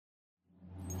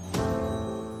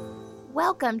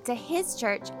Welcome to His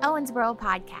Church Owensboro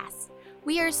Podcast.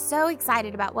 We are so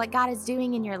excited about what God is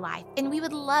doing in your life, and we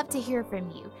would love to hear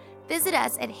from you. Visit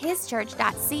us at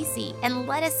hischurch.cc and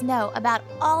let us know about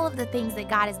all of the things that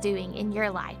God is doing in your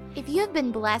life. If you have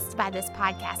been blessed by this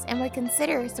podcast and would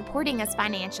consider supporting us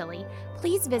financially,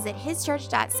 please visit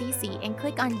hischurch.cc and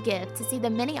click on Give to see the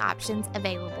many options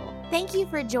available. Thank you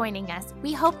for joining us.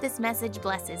 We hope this message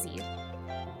blesses you.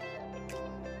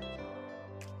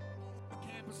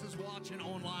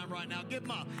 Online right now. Give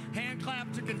them a hand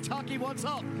clap to Kentucky. What's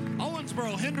up?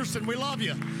 Owensboro, Henderson, we love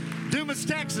you. Dumas,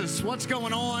 Texas, what's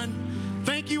going on?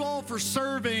 Thank you all for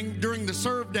serving during the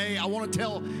Serve Day. I want to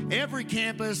tell every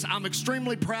campus, I'm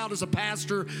extremely proud as a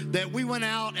pastor that we went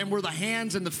out and we're the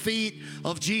hands and the feet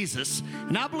of Jesus.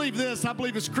 And I believe this, I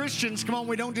believe as Christians, come on,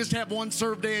 we don't just have one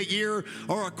Serve Day a year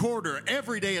or a quarter.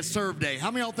 Every day is Serve Day. How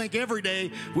many of y'all think every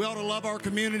day we ought to love our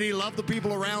community, love the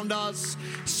people around us,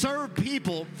 serve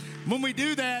people? When we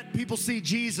do that, people see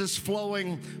Jesus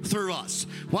flowing through us.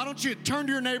 Why don't you turn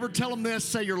to your neighbor, tell them this,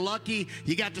 say you're lucky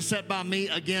you got to sit by me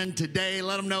again today.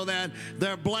 Let them know that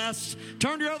they're blessed.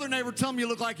 Turn to your other neighbor, tell them you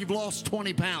look like you've lost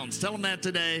 20 pounds. Tell them that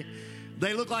today.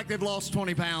 They look like they've lost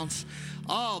 20 pounds.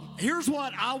 Here's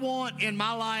what I want in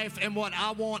my life and what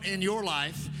I want in your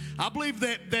life. I believe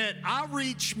that I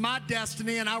reach my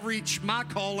destiny and I reach my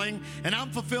calling and I'm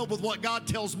fulfilled with what God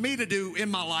tells me to do in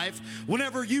my life.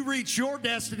 Whenever you reach your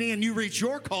destiny and you reach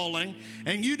your calling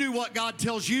and you do what God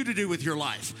tells you to do with your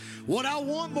life. What I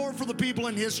want more for the people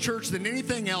in His church than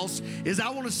anything else is I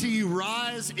want to see you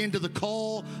rise into the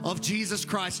call of Jesus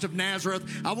Christ of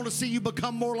Nazareth. I want to see you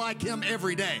become more like Him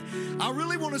every day. I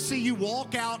really want to see you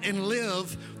walk out and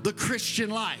live the Christian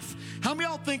life. How many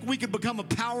of y'all think we could become a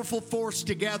powerful force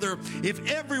together if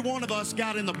every one of us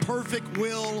got in the perfect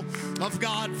will of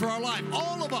God for our life?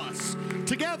 All of us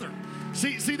together.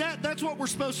 See that's what we're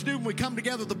supposed to do when we come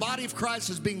together. The body of Christ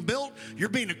is being built. You're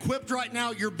being equipped right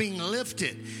now. You're being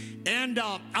lifted. And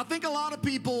I think a lot of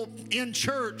people in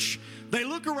church, they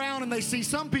look around and they see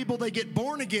some people, they get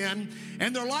born again,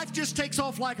 and their life just takes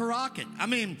off like a rocket. I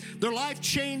mean, their life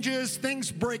changes,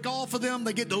 things break off of them,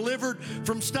 they get delivered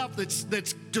from stuff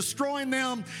that's destroying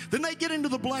them. Then they get into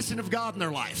the blessing of God in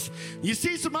their life. You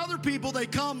see some other people, they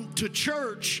come to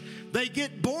church, they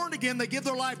get born again, they give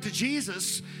their life to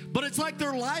Jesus, but it's like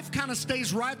their life kind of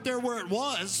stays right there where it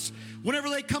was whenever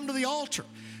they come to the altar.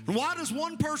 And why does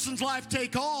one person's life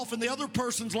take off and the other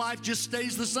person's life just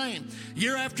stays the same?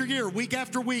 Year after year, week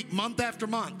after week, month after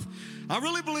month. I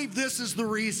really believe this is the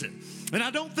reason. And I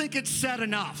don't think it's said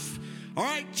enough. All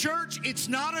right, church, it's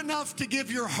not enough to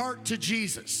give your heart to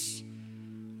Jesus.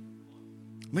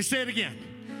 Let me say it again.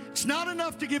 It's not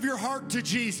enough to give your heart to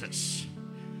Jesus.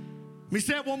 Let me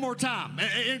say it one more time.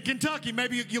 In Kentucky,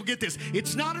 maybe you'll get this.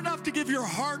 It's not enough to give your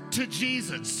heart to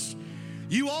Jesus.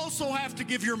 You also have to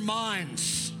give your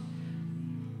minds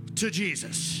to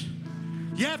Jesus.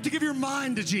 You have to give your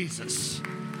mind to Jesus.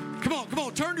 Come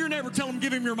on, turn to your neighbor, tell him,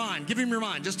 give him your mind. Give him your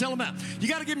mind. Just tell him that. You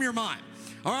got to give him your mind.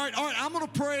 All right, I'm going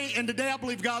to pray, and today I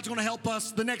believe God's going to help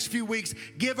us the next few weeks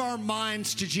give our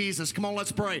minds to Jesus. Come on,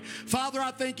 let's pray. Father, I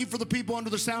thank you for the people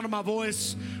under the sound of my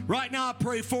voice. Right now, I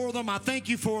pray for them. I thank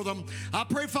you for them. I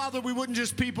pray, Father, we wouldn't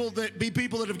just be people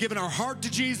that have given our heart to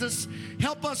Jesus.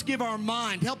 Help us give our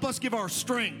mind. Help us give our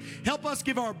strength. Help us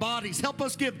give our bodies. Help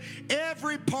us give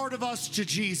every part of us to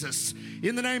Jesus.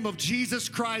 In the name of Jesus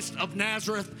Christ of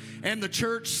Nazareth. And the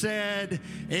church said,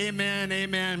 amen,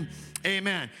 amen.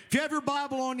 Amen. If you have your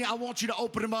Bible on you, I want you to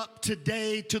open them up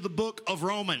today to the book of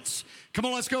Romans. Come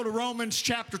on, let's go to Romans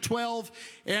chapter 12.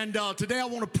 And today I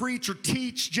want to preach or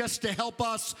teach just to help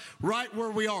us right where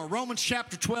we are. Romans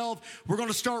chapter 12, we're going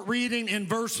to start reading in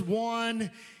verse 1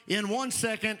 in 1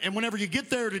 second. And whenever you get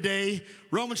there today,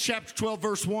 Romans chapter 12,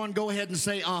 verse 1, go ahead and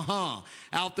say,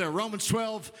 out there. Romans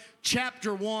 12,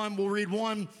 chapter 1, we'll read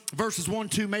verses 1,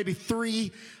 2, maybe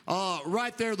 3,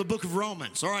 right there, the book of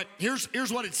Romans. All right, here's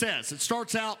what it says. It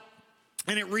starts out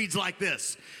and it reads like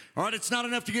this. All right, it's not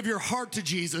enough to give your heart to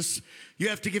Jesus. You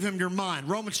have to give him your mind.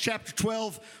 Romans chapter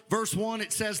 12, verse 1,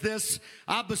 it says this,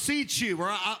 I beseech you, or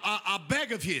I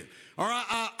beg of you, or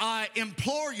I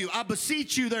implore you, I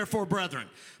beseech you, therefore, brethren,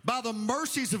 by the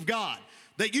mercies of God,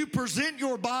 that you present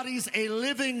your bodies a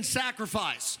living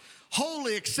sacrifice,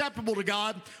 holy, acceptable to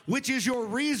God, which is your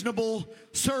reasonable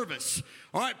service.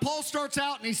 All right, Paul starts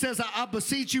out and he says, I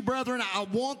beseech you, brethren, I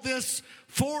want this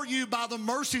for you by the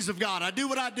mercies of God. I do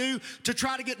what I do to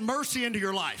try to get mercy into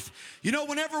your life. You know,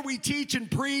 whenever we teach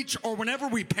and preach or whenever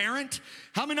we parent,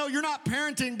 how many know you're not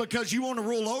parenting because you want to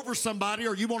rule over somebody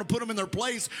or you want to put them in their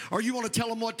place or you want to tell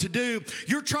them what to do.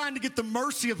 You're trying to get the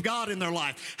mercy of God in their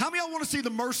life. How many of y'all want to see the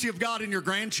mercy of God in your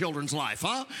grandchildren's life,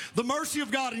 huh? The mercy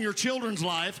of God in your children's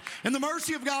life, and the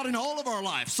mercy of God in all of our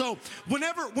life. So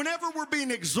whenever we're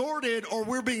being exhorted or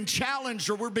we're being challenged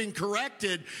or we're being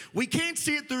corrected, we can't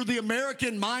see it through the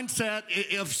American mindset.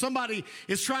 If somebody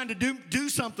is trying to do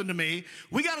something to me,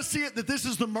 we got to see it that this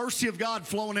is the mercy of God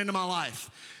flowing into my life.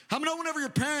 How many know whenever your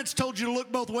parents told you to look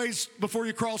both ways before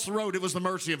you cross the road, it was the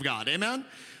mercy of God? Amen?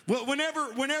 Well,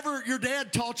 whenever your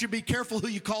dad taught you be careful who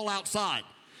you call outside,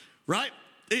 right?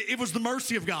 It was the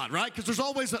mercy of God, right? Because there's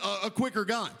always a quicker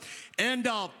gun. And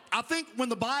I think when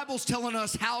the Bible's telling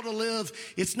us how to live,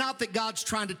 it's not that God's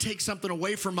trying to take something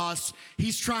away from us.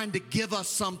 He's trying to give us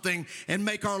something and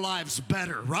make our lives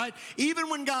better, right? Even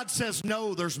when God says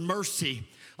no, there's mercy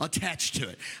attached to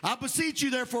it. I beseech you,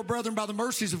 therefore, brethren, by the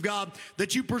mercies of God,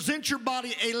 that you present your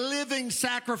body a living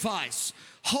sacrifice,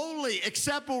 holy,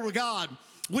 acceptable to God,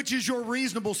 which is your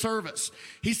reasonable service.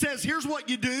 He says, here's what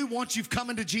you do once you've come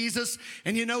into Jesus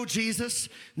and you know Jesus.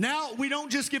 Now, we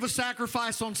don't just give a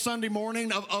sacrifice on Sunday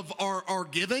morning of our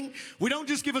giving. We don't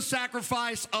just give a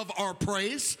sacrifice of our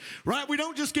praise, right? We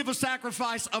don't just give a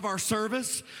sacrifice of our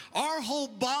service. Our whole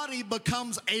body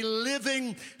becomes a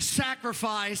living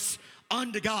sacrifice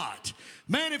unto God.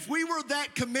 Man, if we were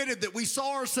that committed that we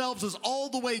saw ourselves as all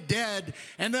the way dead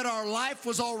and that our life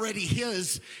was already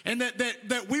His and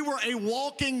that we were a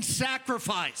walking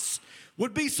sacrifice,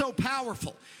 would be so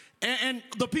powerful. And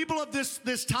the people of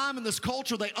this time and this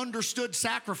culture, they understood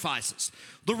sacrifices.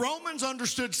 The Romans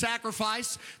understood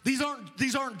sacrifice. These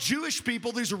aren't Jewish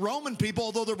people. These are Roman people,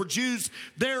 although there were Jews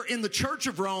there in the Church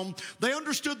of Rome. They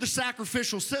understood the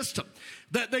sacrificial system.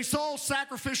 That they saw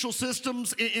sacrificial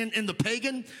systems in the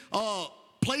pagan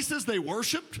places they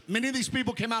worshiped. Many of these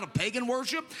people came out of pagan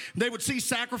worship. They would see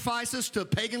sacrifices to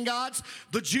pagan gods.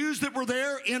 The Jews that were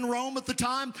there in Rome at the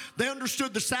time, they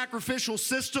understood the sacrificial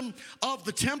system of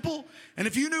the temple. And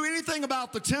if you knew anything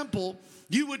about the temple,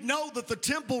 you would know that the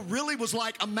temple really was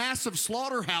like a massive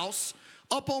slaughterhouse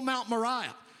up on Mount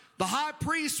Moriah. The high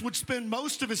priest would spend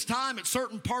most of his time at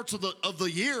certain parts of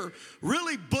the year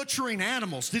really butchering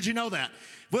animals. Did you know that?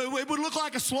 It would look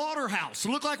like a slaughterhouse. It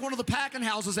looked like one of the packing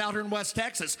houses out here in West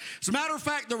Texas. As a matter of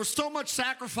fact, there was so much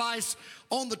sacrifice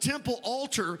on the temple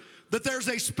altar that there's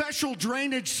a special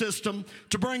drainage system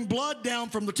to bring blood down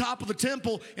from the top of the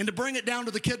temple and to bring it down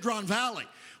to the Kidron Valley.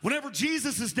 Whenever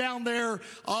Jesus is down there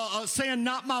saying,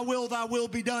 not my will, thy will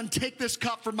be done, take this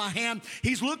cup from my hand,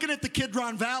 he's looking at the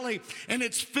Kidron Valley and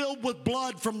it's filled with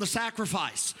blood from the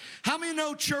sacrifice. How many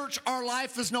know, church, our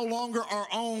life is no longer our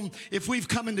own if we've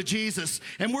come into Jesus,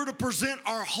 and we're to present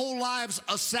our whole lives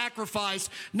a sacrifice,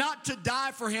 not to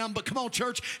die for Him, but come on,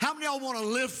 church, how many of y'all want to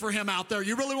live for Him out there?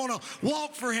 You really want to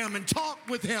walk for Him and talk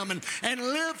with Him and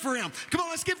live for Him? Come on,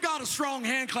 let's give God a strong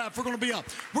hand clap. We're going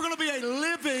to be a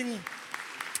living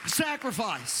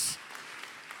sacrifice.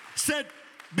 Said,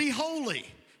 be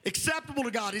holy, acceptable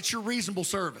to God. It's your reasonable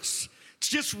service. It's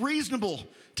just reasonable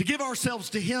to give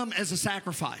ourselves to Him as a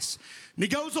sacrifice. And he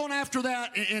goes on after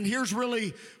that, and here's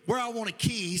really where I want to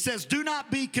key. He says, do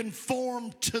not be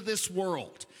conformed to this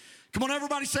world. Come on,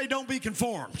 everybody say, don't be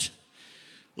conformed.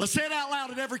 Let's say it out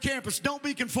loud at every campus. Don't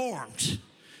be conformed.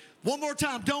 One more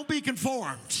time, don't be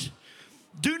conformed.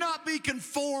 Do not be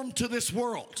conformed to this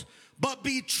world, but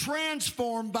be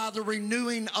transformed by the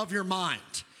renewing of your mind.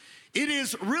 It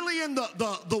is really in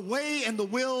the way and the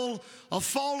will of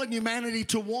fallen humanity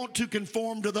to want to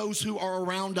conform to those who are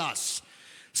around us.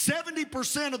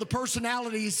 70% of the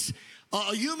personalities,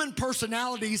 human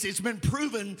personalities, it's been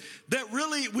proven that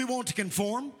really we want to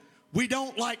conform. We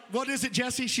don't like, what is it,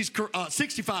 Jesse? She's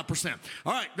 65%.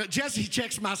 All right, but Jesse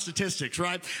checks my statistics,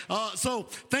 right? So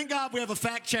thank God we have a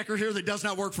fact checker here that does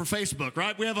not work for Facebook,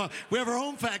 right? We have our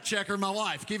own fact checker, my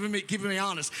wife, keeping me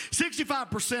honest.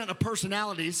 65% of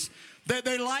personalities that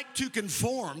they like to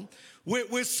conform with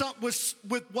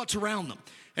what's around them,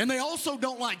 and they also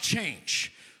don't like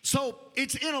change. So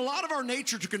it's in a lot of our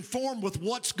nature to conform with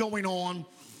what's going on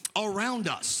around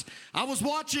us. I was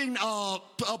watching a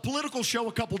political show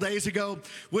a couple days ago,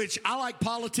 which I like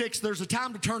politics. There's a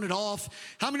time to turn it off.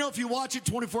 How many know if you watch it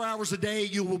 24 hours a day,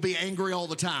 you will be angry all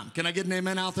the time? Can I get an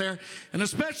amen out there? And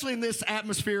especially in this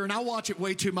atmosphere, and I watch it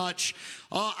way too much.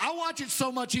 I watch it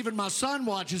so much, even my son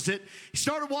watches it. He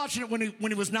started watching it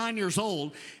when he was 9 years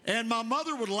old, and my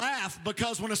mother would laugh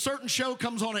because when a certain show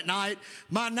comes on at night,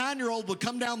 my 9-year-old would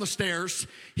come down the stairs,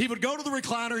 he would go to the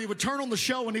recliner, he would turn on the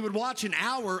show, and he would watch an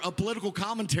hour of political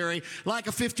commentary like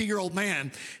a 50-year-old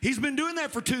man. He's been doing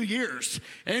that for 2 years,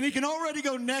 and he can already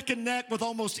go neck and neck with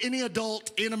almost any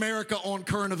adult in America on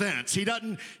current events. He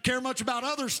doesn't care much about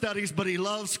other studies, but he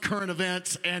loves current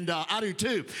events, and I do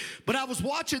too. But I was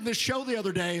watching this show the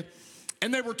other day,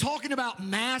 and they were talking about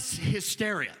mass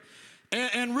hysteria.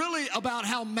 and really about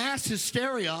how mass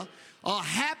hysteria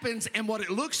happens and what it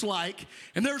looks like.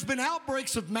 And there's been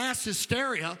outbreaks of mass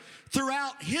hysteria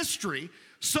throughout history,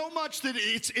 so much that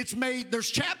it's made,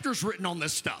 there's chapters written on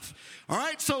this stuff. All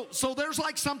right, so there's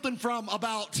like something from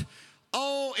about,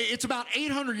 it's about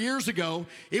 800 years ago.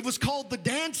 It was called the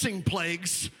dancing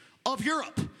plagues of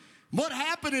Europe. What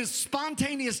happened is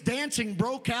spontaneous dancing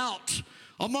broke out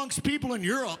amongst people in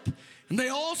Europe, and they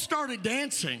all started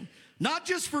dancing, not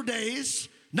just for days,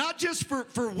 not just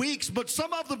for weeks, but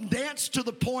some of them danced to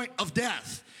the point of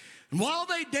death. And while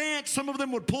they danced, some of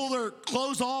them would pull their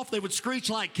clothes off. They would screech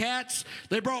like cats.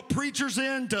 They brought preachers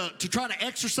in to try to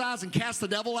exorcise and cast the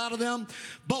devil out of them.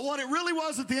 But what it really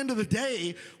was at the end of the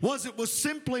day was it was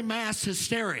simply mass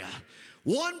hysteria.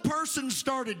 One person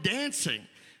started dancing,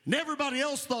 and everybody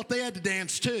else thought they had to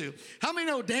dance too. How many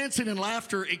know dancing and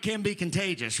laughter, it can be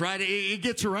contagious, right? It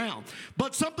gets around.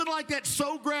 But something like that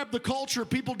so grabbed the culture,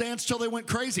 people danced till they went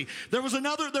crazy. There was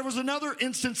another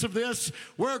instance of this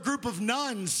where a group of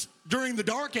nuns during the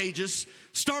Dark Ages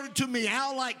started to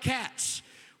meow like cats.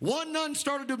 One nun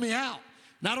started to meow.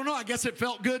 Now, I don't know, I guess it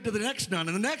felt good to the next nun,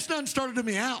 and the next nun started to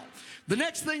meow. The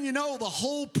next thing you know, the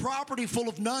whole property full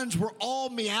of nuns were all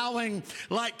meowing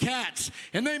like cats.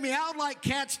 And they meowed like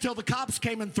cats till the cops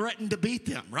came and threatened to beat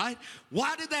them, right?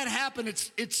 Why did that happen?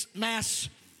 It's mass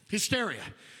hysteria.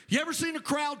 You ever seen a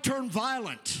crowd turn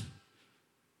violent?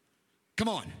 Come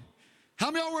on. How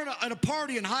many of y'all were at a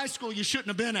party in high school you shouldn't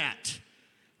have been at?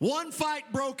 One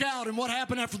fight broke out, and what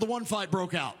happened after the one fight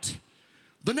broke out?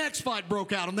 The next fight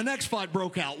broke out, and the next fight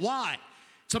broke out. Why?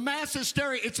 It's a mass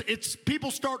hysteria. It's people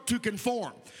start to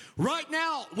conform. Right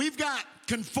now, we've got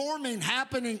conforming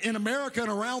happening in America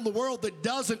and around the world that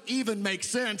doesn't even make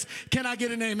sense. Can I get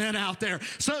an amen out there?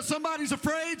 So somebody's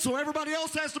afraid, so everybody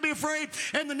else has to be afraid,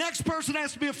 and the next person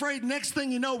has to be afraid. Next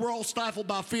thing you know, we're all stifled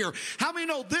by fear. How many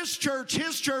know this church,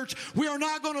 his church, we are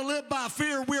not going to live by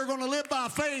fear. We are going to live by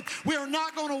faith. We are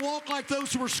not going to walk like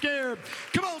those who are scared.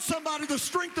 Come on, somebody, the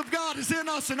strength of God is in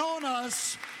us and on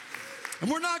us. And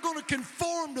we're not going to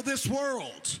conform to this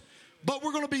world, but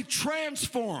we're going to be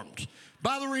transformed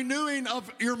by the renewing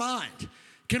of your mind.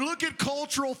 Can look at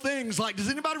cultural things like, does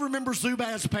anybody remember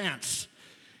Zubaz pants?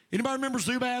 Anybody remember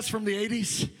Zubaz from the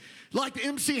 80s? Like the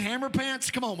MC Hammer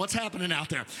pants? Come on, what's happening out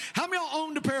there? How many of y'all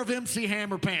owned a pair of MC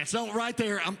Hammer pants? No, right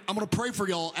there, I'm going to pray for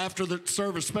y'all after the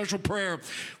service, special prayer.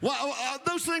 Well,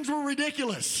 those things were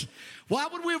ridiculous. Why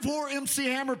would we have wore MC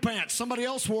Hammer pants? Somebody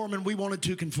else wore them and we wanted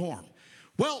to conform.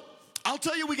 Well, I'll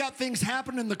tell you, we got things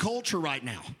happening in the culture right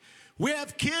now. We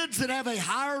have kids that have a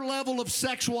higher level of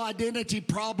sexual identity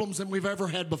problems than we've ever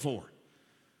had before.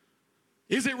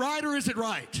 Is it right or is it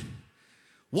right?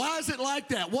 Why is it like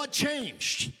that? What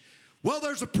changed? Well,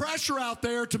 there's a pressure out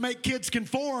there to make kids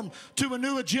conform to a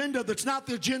new agenda that's not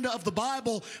the agenda of the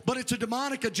Bible, but it's a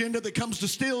demonic agenda that comes to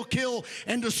steal, kill,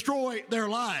 and destroy their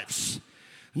lives.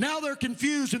 Now they're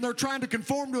confused and they're trying to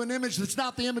conform to an image that's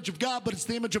not the image of God, but it's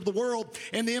the image of the world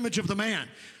and the image of the man.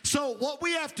 So what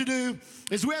we have to do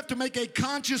is we have to make a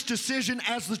conscious decision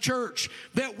as the church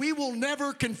that we will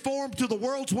never conform to the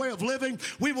world's way of living.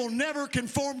 We will never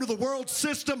conform to the world's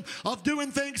system of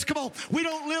doing things. Come on, we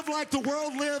don't live like the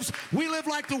world lives. We live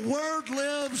like the Word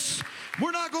lives.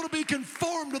 We're not going to be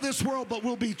conformed to this world, but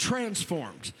we'll be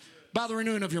transformed by the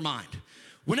renewing of your mind.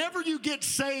 Whenever you get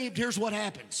saved, here's what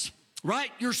happens.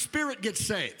 Right? Your spirit gets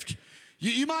saved.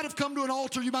 You might have come to an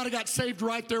altar. You might have got saved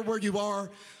right there where you are.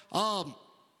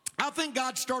 I think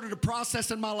God started a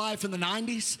process in my life in the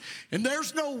 90s. And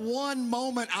there's no one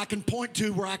moment I can point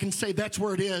to where I can say that's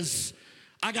where it is.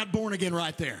 I got born again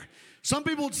right there. Some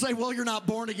people would say, well, you're not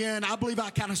born again. I believe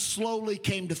I kind of slowly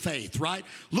came to faith, right?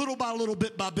 Little by little,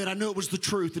 bit by bit, I knew it was the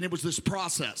truth and it was this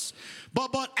process.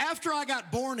 But after I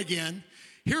got born again,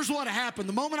 here's what happened.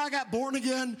 The moment I got born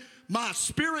again, my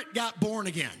spirit got born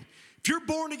again. If you're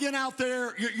born again out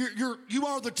there, you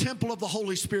are the temple of the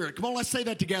Holy Spirit. Come on, let's say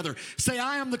that together. Say,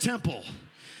 I am the temple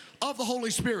of the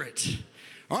Holy Spirit.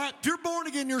 All right, if you're born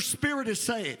again, your spirit is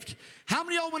saved. How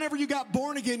many of y'all, whenever you got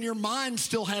born again, your mind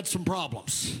still had some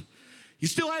problems? You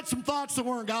still had some thoughts that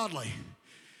weren't godly.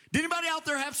 Did anybody out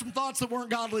there have some thoughts that weren't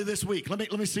godly this week? Let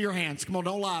me see your hands. Come on,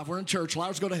 don't lie. We're in church.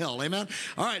 Liars go to hell. Amen.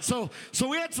 All right. So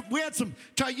we had some.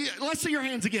 Let's see your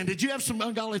hands again. Did you have some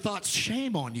ungodly thoughts?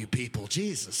 Shame on you people.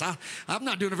 Jesus, I'm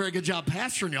not doing a very good job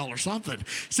pastoring y'all or something.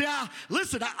 See,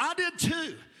 I did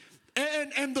too.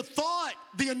 And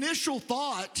the initial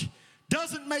thought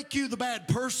doesn't make you the bad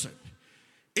person.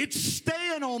 It's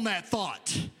staying on that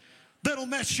thought that'll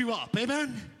mess you up.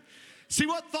 Amen. See,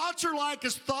 what thoughts are like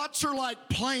is thoughts are like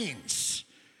planes.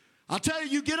 I'll tell you,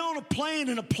 you get on a plane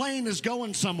and a plane is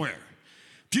going somewhere.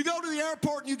 If you go to the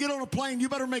airport and you get on a plane, you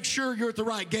better make sure you're at the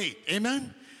right gate.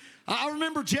 Amen? I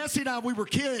remember Jesse and I, we were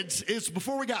kids. It's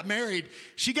before we got married.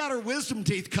 She got her wisdom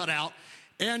teeth cut out.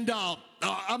 And,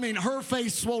 her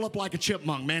face swelled up like a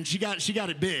chipmunk, man. She got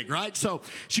it big, right? So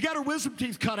she got her wisdom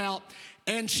teeth cut out.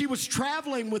 And she was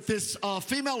traveling with this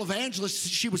female evangelist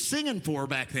she was singing for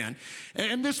back then.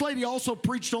 And this lady also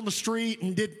preached on the street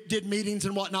and did meetings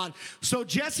and whatnot. So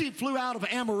Jesse flew out of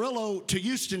Amarillo to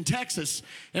Houston, Texas,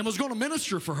 and was going to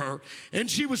minister for her. And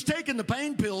she was taking the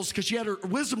pain pills because she had her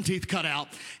wisdom teeth cut out.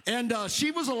 And she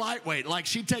was a lightweight. Like,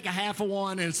 she'd take a half of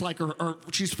one, and it's like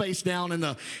she's face down in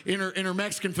her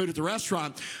Mexican food at the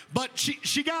restaurant. But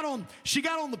she got on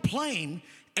the plane.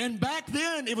 And back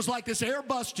then, it was like this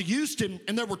Airbus to Houston,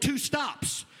 and there were 2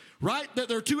 stops, right?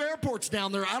 There are 2 airports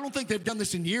down there. I don't think they've done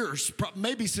this in years,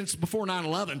 maybe since before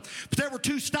 9/11. But there were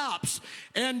 2 stops,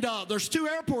 and there's 2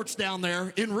 airports down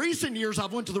there. In recent years,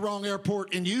 I've went to the wrong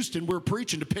airport in Houston. We were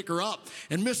preaching to pick her up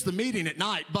and missed the meeting at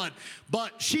night. But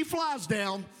she flies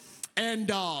down, and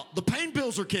the pain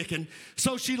pills are kicking.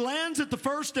 So she lands at the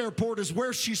first airport is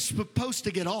where she's supposed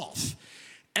to get off.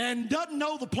 And doesn't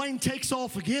know the plane takes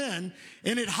off again,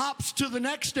 and it hops to the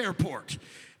next airport.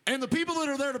 And the people that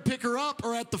are there to pick her up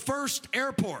are at the first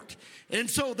airport. And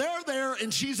so they're there,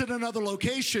 and she's at another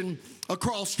location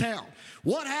across town.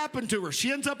 What happened to her? She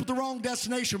ends up at the wrong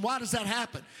destination. Why does that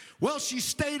happen? Well, she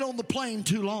stayed on the plane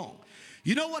too long.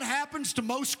 You know what happens to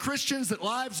most Christians that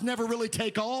lives never really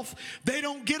take off? They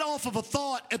don't get off of a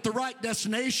thought at the right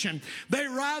destination. They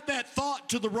ride that thought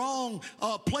to the wrong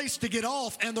place to get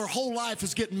off, and their whole life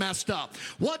is getting messed up.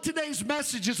 What today's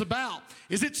message is about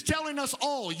is it's telling us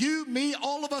all, you, me,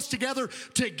 all of us together,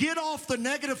 to get off the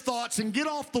negative thoughts and get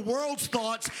off the world's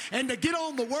thoughts and to get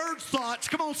on the Word's thoughts.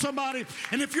 Come on, somebody.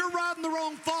 And if you're riding the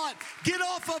wrong thought, get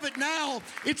off of it now.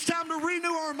 It's time to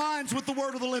renew our minds with the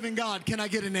Word of the living God. Can I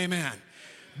get an amen?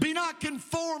 Be not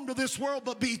conformed to this world,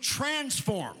 but be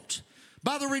transformed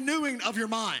by the renewing of your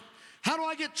mind. How do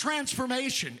I get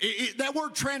transformation? That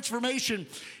word transformation,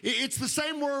 it's the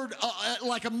same word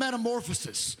like a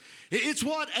metamorphosis. It's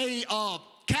what a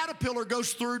caterpillar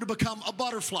goes through to become a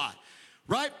butterfly,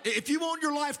 right? If you want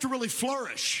your life to really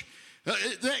flourish,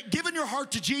 giving your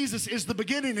heart to Jesus is the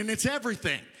beginning, and it's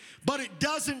everything. But it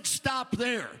doesn't stop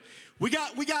there. We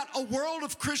got a world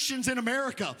of Christians in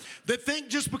America that think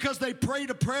just because they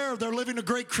prayed a prayer, they're living a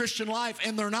great Christian life,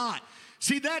 and they're not.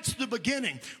 See, that's the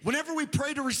beginning. Whenever we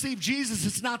pray to receive Jesus,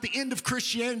 it's not the end of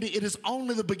Christianity. It is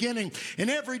only the beginning. And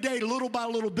every day, little by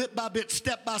little, bit by bit,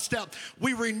 step by step,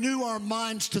 we renew our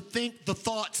minds to think the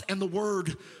thoughts and the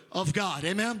Word of God.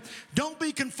 Amen? Don't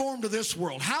be conformed to this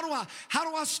world. How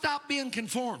do I stop being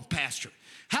conformed, Pastor?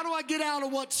 How do I get out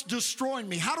of what's destroying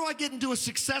me? How do I get into a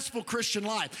successful Christian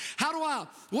life?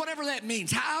 Whatever that means,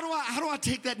 how do I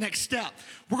take that next step?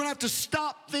 We're going to have to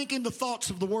stop thinking the thoughts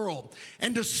of the world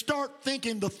and to start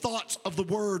thinking the thoughts of the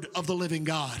Word of the living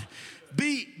God.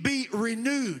 Be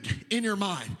renewed in your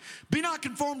mind. Be not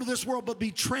conformed to this world, but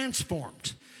be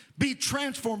transformed. Be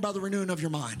transformed by the renewing of your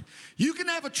mind. You can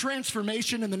have a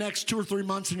transformation in the next 2 or 3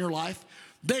 months in your life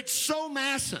that's so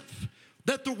massive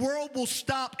that the world will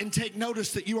stop and take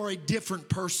notice that you are a different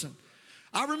person.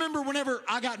 I remember whenever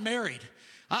I got married,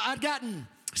 I'd gotten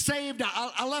saved.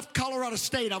 I left Colorado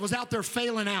State. I was out there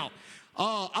failing out.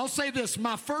 I'll say this,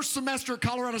 my first semester at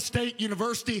Colorado State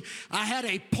University, I had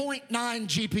a 0.9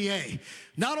 GPA.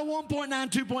 Not a 1.9,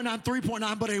 2.9,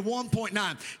 3.9, but a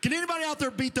 1.9. Can anybody out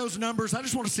there beat those numbers? I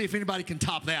just want to see if anybody can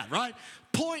top that, right?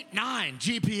 0.9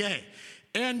 GPA.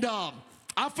 And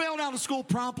I failed out of school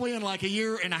promptly in like a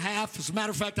year and a half. As a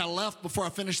matter of fact, I left before I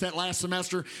finished that last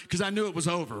semester because I knew it was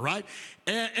over, right?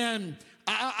 And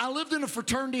I lived in a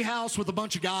fraternity house with a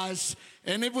bunch of guys,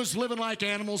 and it was living like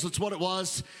animals. It's what it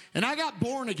was. And I got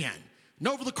born again. And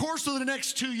over the course of the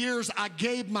next 2 years, I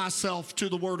gave myself to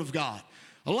the Word of God,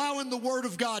 allowing the Word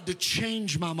of God to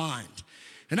change my mind.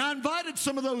 And I invited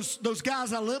some of those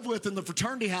guys I lived with in the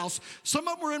fraternity house. Some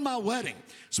of them were in my wedding.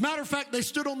 As a matter of fact, they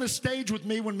stood on this stage with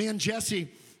me when me and Jesse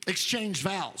exchanged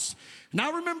vows. And I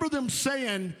remember them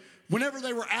saying, whenever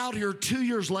they were out here 2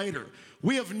 years later,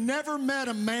 we have never met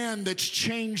a man that's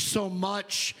changed so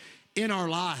much in our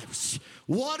lives.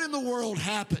 What in the world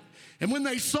happened? And when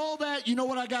they saw that, you know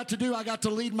what I got to do? I got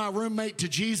to lead my roommate to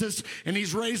Jesus, and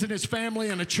he's raising his family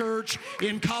in a church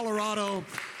in Colorado.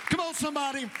 Come on,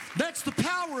 somebody. That's the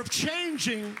power of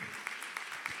changing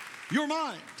your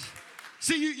mind.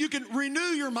 See, you can renew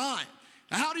your mind.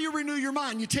 How do you renew your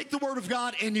mind? You take the Word of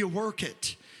God and you work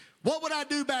it. What would I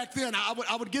do back then?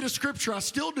 I would get a scripture. I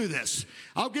still do this.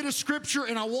 I'll get a scripture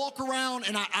and I walk around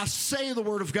and I say the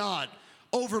Word of God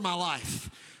over my life.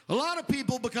 A lot of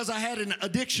people, because I had an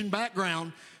addiction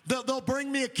background, they'll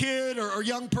bring me a kid or a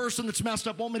young person that's messed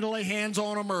up, want me to lay hands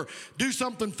on them or do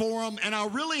something for them, and I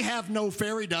really have no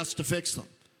fairy dust to fix them.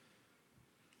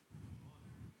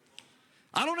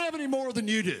 I don't have any more than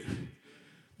you do.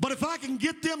 But if I can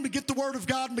get them to get the Word of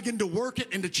God and begin to work it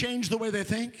and to change the way they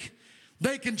think,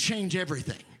 they can change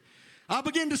everything. I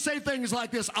begin to say things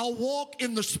like this: I'll walk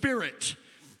in the Spirit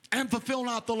and fulfill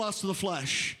not the lust of the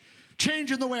flesh.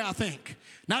 Changing the way I think.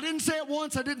 Now, I didn't say it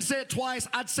once, I didn't say it twice,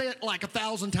 I'd say it like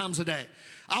 1,000 times a day.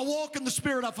 I walk in the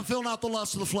Spirit, I fulfill not the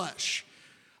lust of the flesh.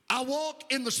 I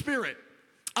walk in the Spirit,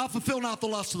 I fulfill not the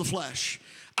lust of the flesh.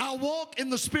 I walk in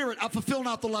the Spirit, I fulfill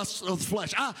not the lust of the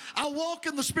flesh. I walk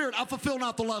in the Spirit, I fulfill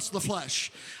not the lust of the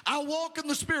flesh. I walk in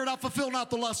the Spirit, I fulfill not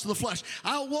the lust of the flesh.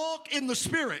 I walk in the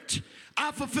Spirit,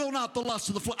 I fulfill not the lust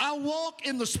of the flesh. I walk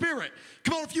in the Spirit.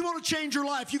 Come on, if you want to change your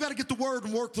life, you got to get the Word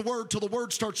and work the Word till the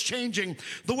Word starts changing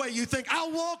the way you think. I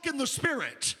walk in the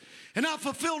Spirit, and I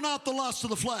fulfill not the lust of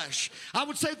the flesh. I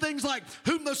would say things like,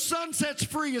 whom the Son sets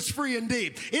free is free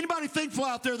indeed. Anybody thankful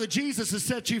out there that Jesus has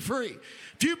set you free?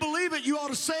 If you believe it, you ought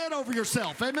to say it over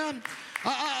yourself. Amen?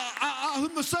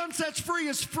 Whom the Son sets free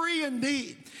is free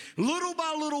indeed. Little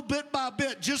by little, bit by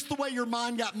bit, just the way your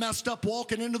mind got messed up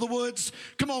walking into the woods.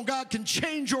 Come on, God can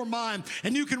change your mind,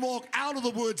 and you can walk out of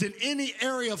the woods in any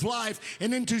area of life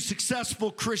and into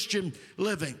successful Christian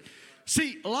living.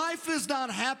 See, life is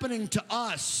not happening to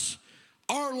us.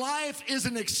 Our life is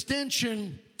an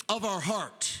extension of our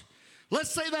heart.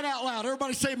 Let's say that out loud.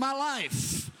 Everybody say, my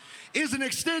life is an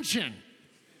extension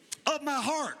of my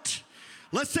heart.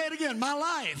 Let's say it again. My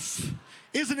life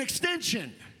is an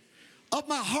extension of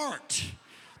my heart.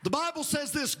 The Bible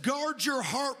says this: guard your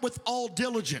heart with all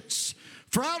diligence,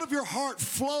 for out of your heart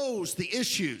flows the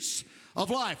issues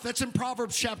of life. That's in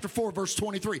Proverbs chapter 4, verse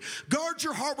 23. Guard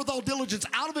your heart with all diligence.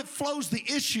 Out of it flows the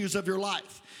issues of your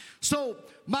life. So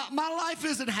my life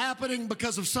isn't happening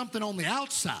because of something on the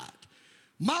outside.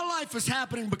 My life is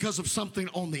happening because of something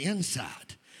on the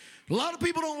inside. A lot of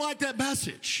people don't like that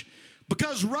message,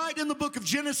 because right in the book of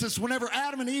Genesis, whenever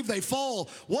Adam and Eve, they fall,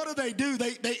 what do?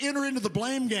 They enter into the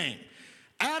blame game.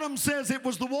 Adam says, it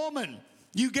was the woman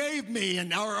you gave me,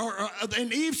 and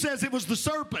Eve says it was the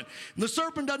serpent. And the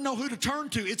serpent doesn't know who to turn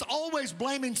to. It's always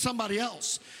blaming somebody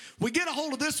else. We get a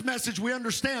hold of this message, we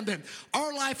understand that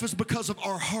our life is because of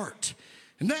our heart.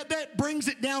 And that brings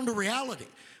it down to reality.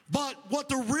 But what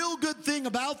the real good thing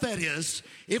about that is,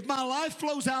 if my life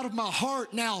flows out of my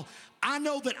heart, now I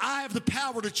know that I have the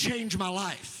power to change my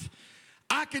life.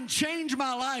 I can change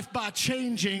my life by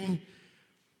changing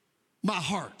my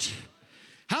heart.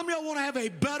 How many of y'all want to have a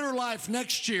better life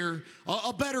next year,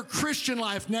 a better Christian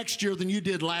life next year than you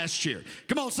did last year?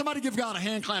 Come on, somebody give God a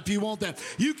hand clap if you want that.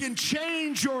 You can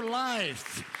change your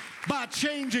life by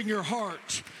changing your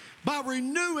heart, by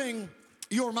renewing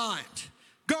your mind.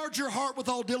 Guard your heart with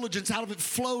all diligence. Out of it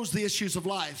flows the issues of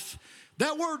life.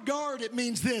 That word guard, it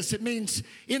means this. It means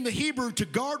in the Hebrew to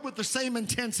guard with the same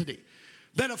intensity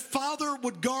that a father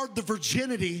would guard the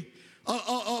virginity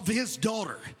of his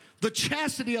daughter, the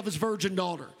chastity of his virgin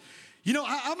daughter. You know,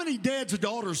 how many dads of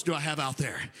daughters do I have out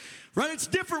there? Right? It's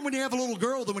different when you have a little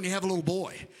girl than when you have a little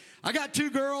boy. I got two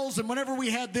girls, and whenever we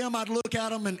had them, I'd look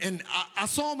at them, and I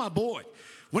saw my boy.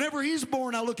 Whenever he's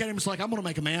born, I look at him, it's like, I'm going to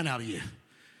make a man out of you.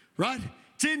 Right?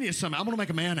 It's in you somehow. I'm going to make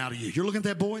a man out of you. You're looking at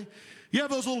that boy? You have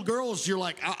those little girls, you're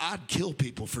like, I'd kill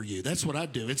people for you. That's what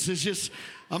I'd do. It's just,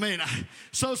 I mean,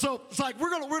 so it's like we're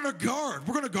gonna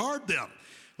guard them.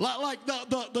 Like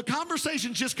the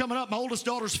conversation's just coming up. My oldest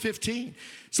daughter's 15.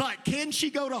 It's like, can she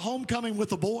go to homecoming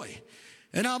with a boy?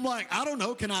 And I'm like, I don't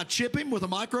know. Can I chip him with a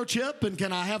microchip? And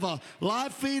can I have a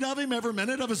live feed of him every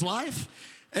minute of his life?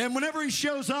 And whenever he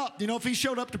shows up, you know, if he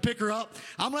showed up to pick her up,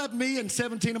 I'm going to have me and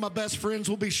 17 of my best friends.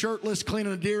 We'll be shirtless,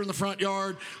 cleaning a deer in the front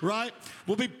yard, right?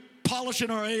 We'll be polishing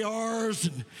our ARs.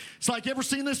 And it's like, you ever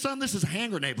seen this, son? This is a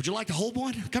hand grenade. Would you like to hold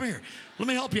one? Come here. Let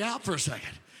me help you out for a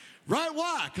second. Right?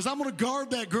 Why? Because I'm going to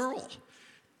guard that girl.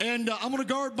 And I'm going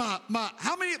to guard my,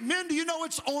 how many men do you know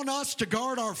it's on us to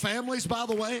guard our families, by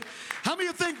the way? How many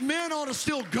of you think men ought to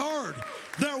still guard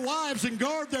their wives and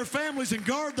guard their families and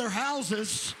guard their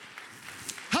houses?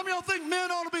 How many of y'all think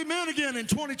men ought to be men again in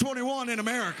 2021 in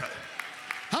America?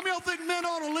 How many of y'all think men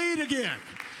ought to lead again?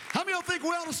 How many of y'all think we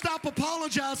ought to stop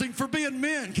apologizing for being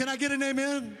men? Can I get an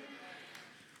amen?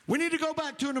 We need to go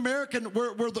back to an American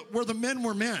where the men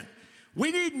were men.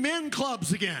 We need men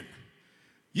clubs again.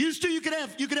 Used to, you could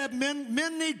have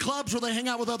men need clubs where they hang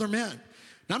out with other men.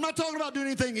 Now, I'm not talking about doing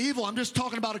anything evil. I'm just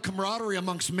talking about a camaraderie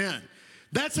amongst men.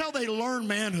 That's how they learn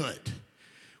manhood.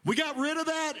 We got rid of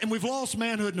that, and we've lost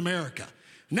manhood in America.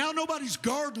 Now nobody's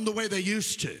guarding the way they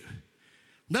used to.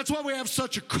 That's why we have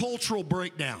such a cultural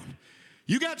breakdown.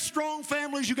 You got strong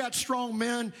families, you got strong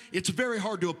men, it's very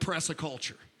hard to oppress a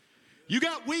culture. You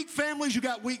got weak families, you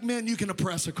got weak men, you can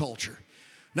oppress a culture.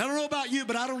 Now, I don't know about you,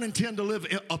 but I don't intend to live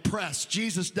oppressed.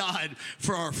 Jesus died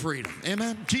for our freedom.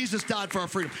 Amen? Jesus died for our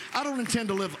freedom. I don't intend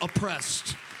to live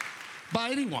oppressed by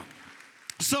anyone.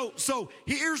 So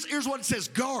here's what it says,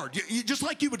 guard. Just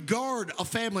like you would guard a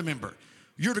family member,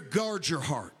 you're to guard your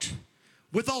heart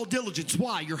with all diligence.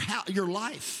 Why? Your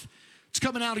life. It's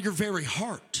coming out of your very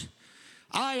heart.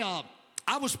 I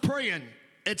was praying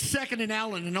at 2nd and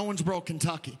Allen in Owensboro,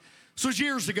 Kentucky. This was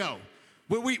years ago.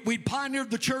 We pioneered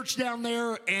the church down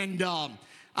there, and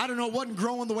I don't know, it wasn't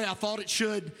growing the way I thought it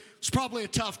should. It's probably a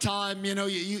tough time. You know,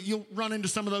 you'll run into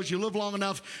some of those. You live long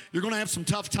enough, you're going to have some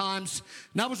tough times.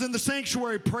 And I was in the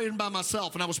sanctuary praying by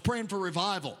myself, and I was praying for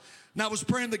revival. And I was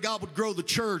praying that God would grow the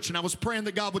church, and I was praying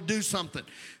that God would do something.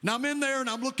 Now I'm in there, and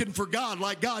I'm looking for God,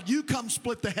 like, God, you come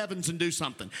split the heavens and do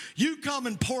something. You come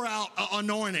and pour out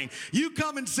anointing. You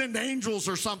come and send angels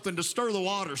or something to stir the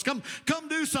waters. Come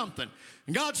do something.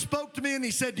 And God spoke to me, and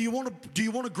he said, do you want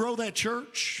to grow that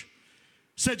church?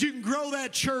 He said, you can grow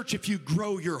that church if you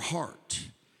grow your heart.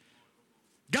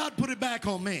 God put it back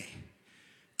on me.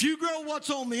 If you grow what's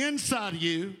on the inside of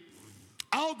you,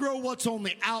 I'll grow what's on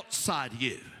the outside of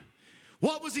you.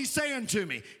 What was he saying to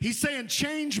me? He's saying,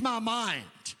 change my mind.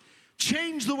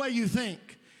 Change the way you think.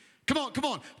 Come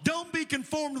on. Don't be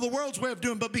conformed to the world's way of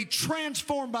doing, but be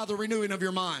transformed by the renewing of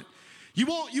your mind. You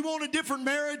want a different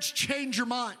marriage? Change your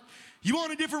mind. You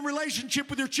want a different relationship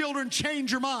with your children?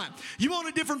 Change your mind. You want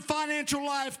a different financial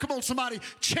life? Come on, somebody,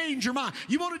 change your mind.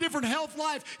 You want a different health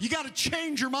life? You got to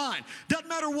change your mind. Doesn't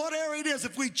matter what area it is.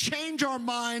 If we change our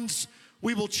minds,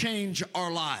 we will change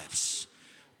our lives.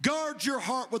 Guard your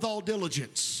heart with all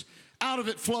diligence. Out of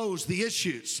it flows the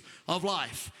issues of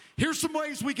life. Here's some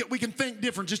ways we can think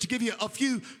different, just to give you a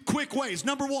few quick ways.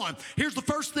 Number one, here's the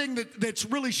first thing that's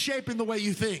really shaping the way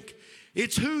you think.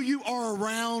 It's who you are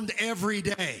around every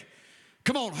day.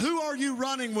 Come on, who are you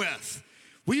running with?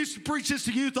 We used to preach this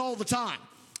to youth all the time.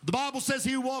 The Bible says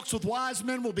he who walks with wise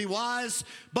men will be wise,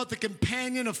 but the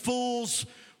companion of fools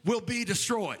will be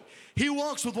destroyed. He who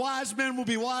walks with wise men will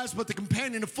be wise, but the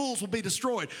companion of fools will be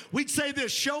destroyed. We'd say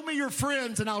this, show me your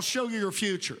friends and I'll show you your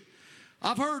future.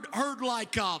 I've heard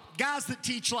like guys that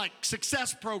teach like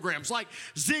success programs, like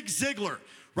Zig Ziglar.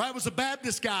 Right, was a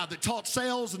Baptist guy that taught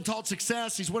sales and taught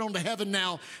success. He's went on to heaven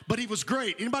now, but he was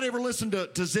great. Anybody ever listened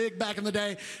to Zig back in the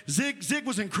day? Zig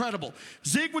was incredible.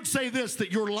 Zig would say this,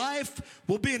 that your life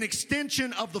will be an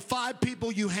extension of the 5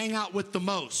 people you hang out with the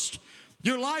most.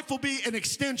 Your life will be an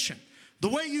extension. The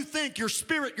way you think, your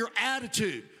spirit, your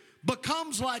attitude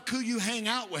becomes like who you hang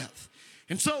out with.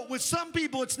 And so with some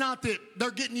people, it's not that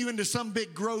they're getting you into some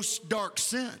big, gross, dark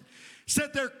sin. It's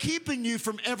that they're keeping you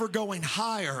from ever going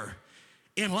higher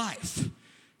in life.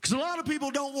 Because a lot of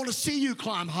people don't want to see you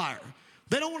climb higher.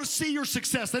 They don't want to see your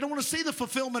success. They don't want to see the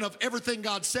fulfillment of everything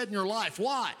God said in your life.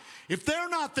 Why? If they're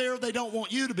not there, they don't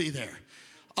want you to be there.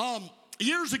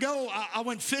 Years ago, I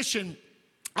went fishing.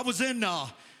 I was in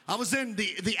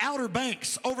the Outer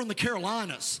Banks over in the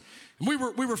Carolinas. And we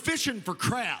were fishing for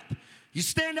crab. You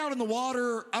stand out in the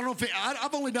water. I don't know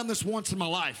I've only done this once in my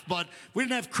life, but we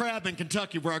didn't have crab in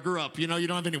Kentucky where I grew up. You know, you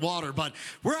don't have any water, but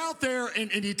we're out there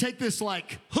and you take this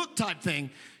like hook type thing.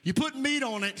 You put meat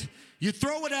on it. You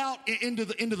throw it out into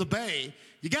the bay.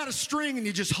 You got a string and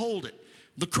you just hold it.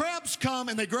 The crabs come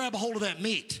and they grab a hold of that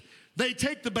meat. They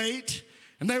take the bait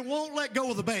and they won't let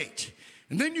go of the bait.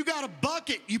 And then you got a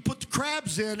bucket you put the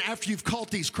crabs in after you've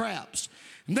caught these crabs.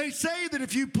 And they say that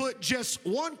if you put just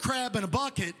one crab in a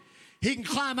bucket, he can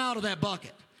climb out of that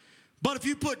bucket. But if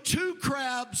you put 2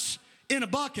 crabs in a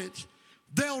bucket,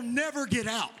 they'll never get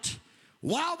out.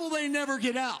 Why will they never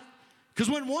get out? Because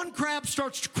when one crab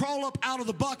starts to crawl up out of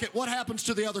the bucket, what happens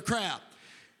to the other crab?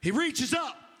 He reaches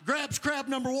up, grabs crab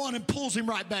number 1, and pulls him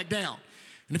right back down.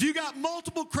 And if you got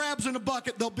multiple crabs in a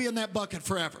bucket, they'll be in that bucket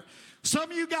forever.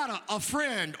 Some of you got a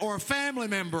friend or a family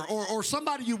member or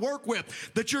somebody you work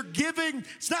with that you're giving.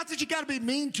 It's not that you got to be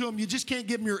mean to them. You just can't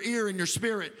give them your ear and your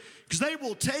spirit, because they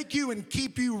will take you and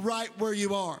keep you right where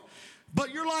you are.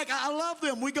 But you're like, I love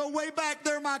them. We go way back.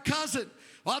 They're my cousin.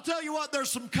 Well, I'll tell you what, there's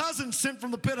some cousins sent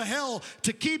from the pit of hell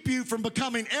to keep you from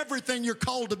becoming everything you're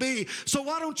called to be. So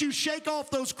why don't you shake off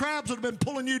those crabs that have been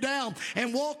pulling you down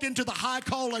and walk into the high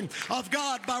calling of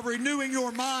God by renewing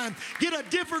your mind? Get a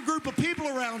different group of people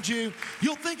around you.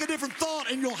 You'll think a different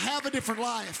thought and you'll have a different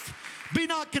life. Be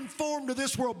not conformed to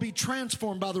this world. Be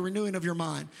transformed by the renewing of your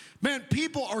mind. Man,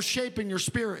 people are shaping your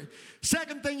spirit.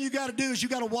 Second thing you got to do is you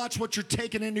got to watch what you're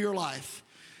taking into your life.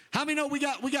 How many know we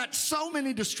got so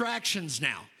many distractions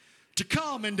now? to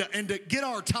come and to get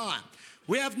our time.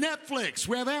 We have Netflix,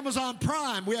 we have Amazon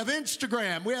Prime, we have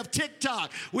Instagram, we have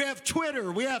TikTok, we have Twitter,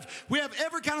 we have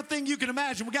every kind of thing you can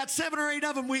imagine. We got 7 or 8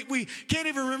 of them. We can't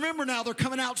even remember now. They're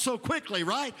coming out so quickly,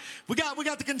 right? We got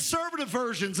the conservative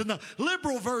versions and the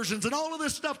liberal versions and all of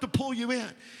this stuff to pull you in.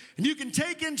 And you can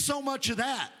take in so much of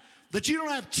that you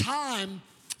don't have time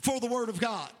for the Word of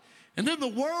God. And then the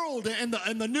world and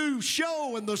the new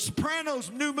show and the Sopranos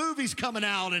new movies coming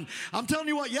out. And I'm telling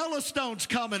you what, Yellowstone's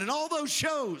coming and all those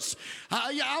shows.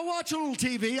 I watch a little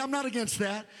TV. I'm not against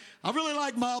that. I really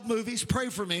like mob movies. Pray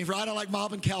for me, right? I like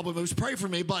mob and cowboy movies. Pray for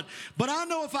me. But I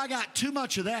know if I got too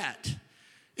much of that,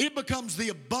 it becomes the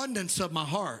abundance of my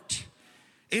heart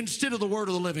instead of the Word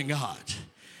of the living God.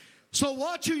 So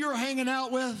watch who you're hanging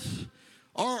out with,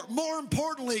 or more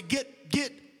importantly, get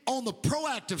on the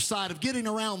proactive side of getting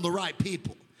around the right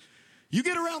people. You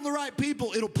get around the right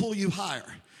people, it'll pull you higher.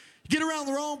 You get around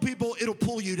the wrong people, it'll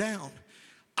pull you down.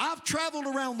 I've traveled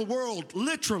around the world,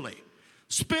 literally,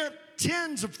 spent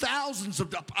tens of thousands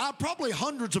probably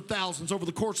hundreds of thousands over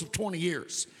the course of 20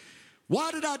 years.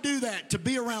 Why did I do that? To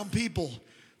be around people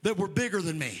that were bigger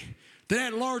than me, that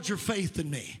had larger faith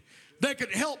than me, that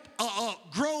could help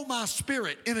grow my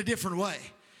spirit in a different way.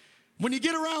 When you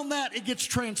get around that, it gets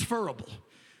transferable.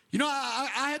 You know,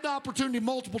 I had the opportunity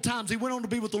multiple times. He went on to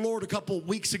be with the Lord a couple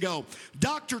weeks ago.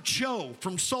 Dr. Cho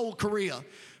from Seoul, Korea,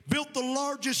 built the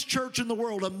largest church in the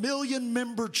world, 1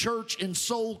 million-member church in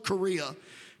Seoul, Korea.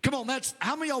 Come on,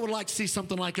 how many of y'all would like to see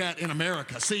something like that in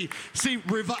America?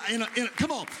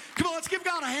 Come on, let's give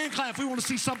God a hand clap if we want to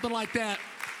see something like that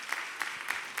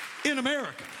in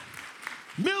America.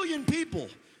 1 million people.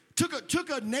 Took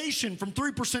a nation from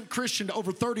 3% Christian to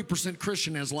over 30%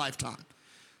 Christian in his lifetime.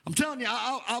 I'm telling you,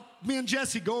 me and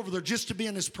Jesse go over there just to be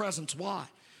in his presence. Why?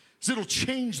 Because it'll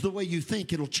change the way you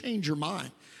think. It'll change your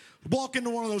mind. Walk into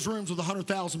one of those rooms with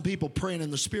 100,000 people praying in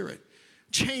the Spirit.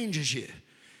 Changes you.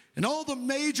 And all the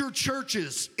major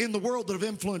churches in the world that have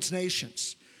influenced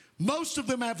nations, most of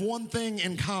them have one thing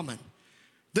in common.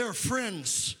 They're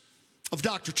friends of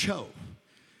Dr. Cho.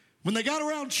 When they got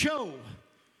around Cho,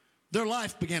 their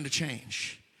life began to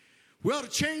change. We ought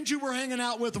to change who we're hanging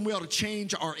out with, and we ought to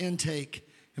change our intake.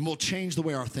 And we'll change the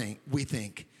way we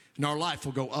think. And our life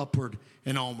will go upward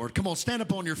and onward. Come on, stand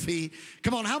up on your feet.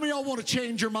 Come on, how many of y'all want to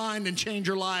change your mind and change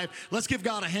your life? Let's give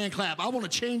God a hand clap. I want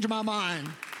to change my mind,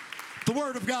 the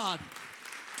Word of God,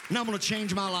 and I'm going to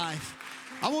change my life.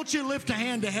 I want you to lift a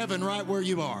hand to heaven right where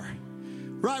you are.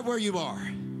 Right where you are.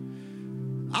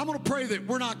 I'm going to pray that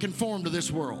we're not conformed to this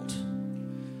world.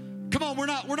 Come on, we're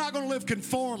not going to live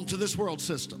conformed to this world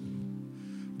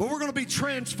system. But we're going to be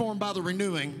transformed by the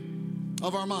renewing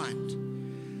of our mind.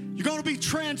 You're going to be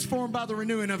transformed by the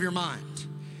renewing of your mind.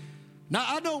 Now,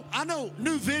 I know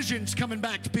new visions coming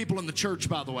back to people in the church,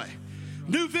 by the way.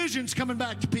 New visions coming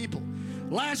back to people.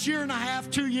 Last year and a half,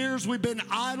 2 years, we've been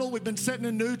idle, we've been sitting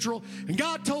in neutral, and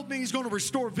God told me He's going to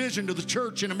restore vision to the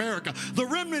church in America. The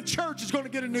remnant church is going to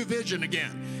get a new vision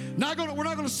again. We're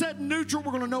not going to sit in neutral,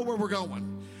 we're going to know where we're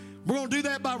going. We're going to do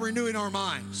that by renewing our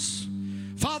minds.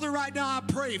 Father, right now I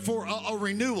pray for a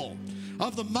renewal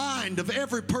of the mind of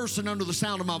every person under the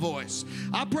sound of my voice.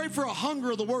 I pray for a hunger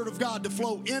of the Word of God to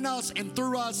flow in us and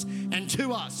through us and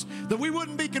to us, that we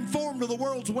wouldn't be conformed to the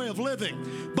world's way of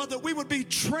living, but that we would be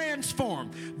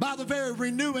transformed by the very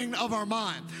renewing of our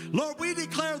mind. Lord, we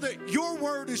declare that your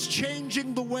Word is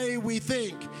changing the way we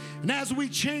think, and as we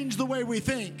change the way we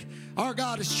think, our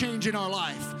God is changing our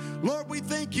life. Lord, we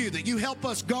thank you that you help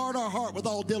us guard our heart with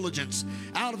all diligence.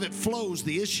 Out of it flows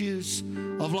the issues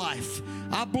of life.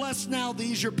 I bless now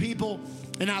these your people,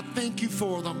 and I thank you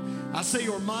for them. I say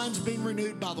your mind's being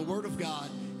renewed by the Word of God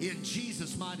in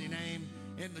Jesus' mighty name.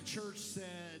 And the church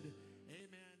said,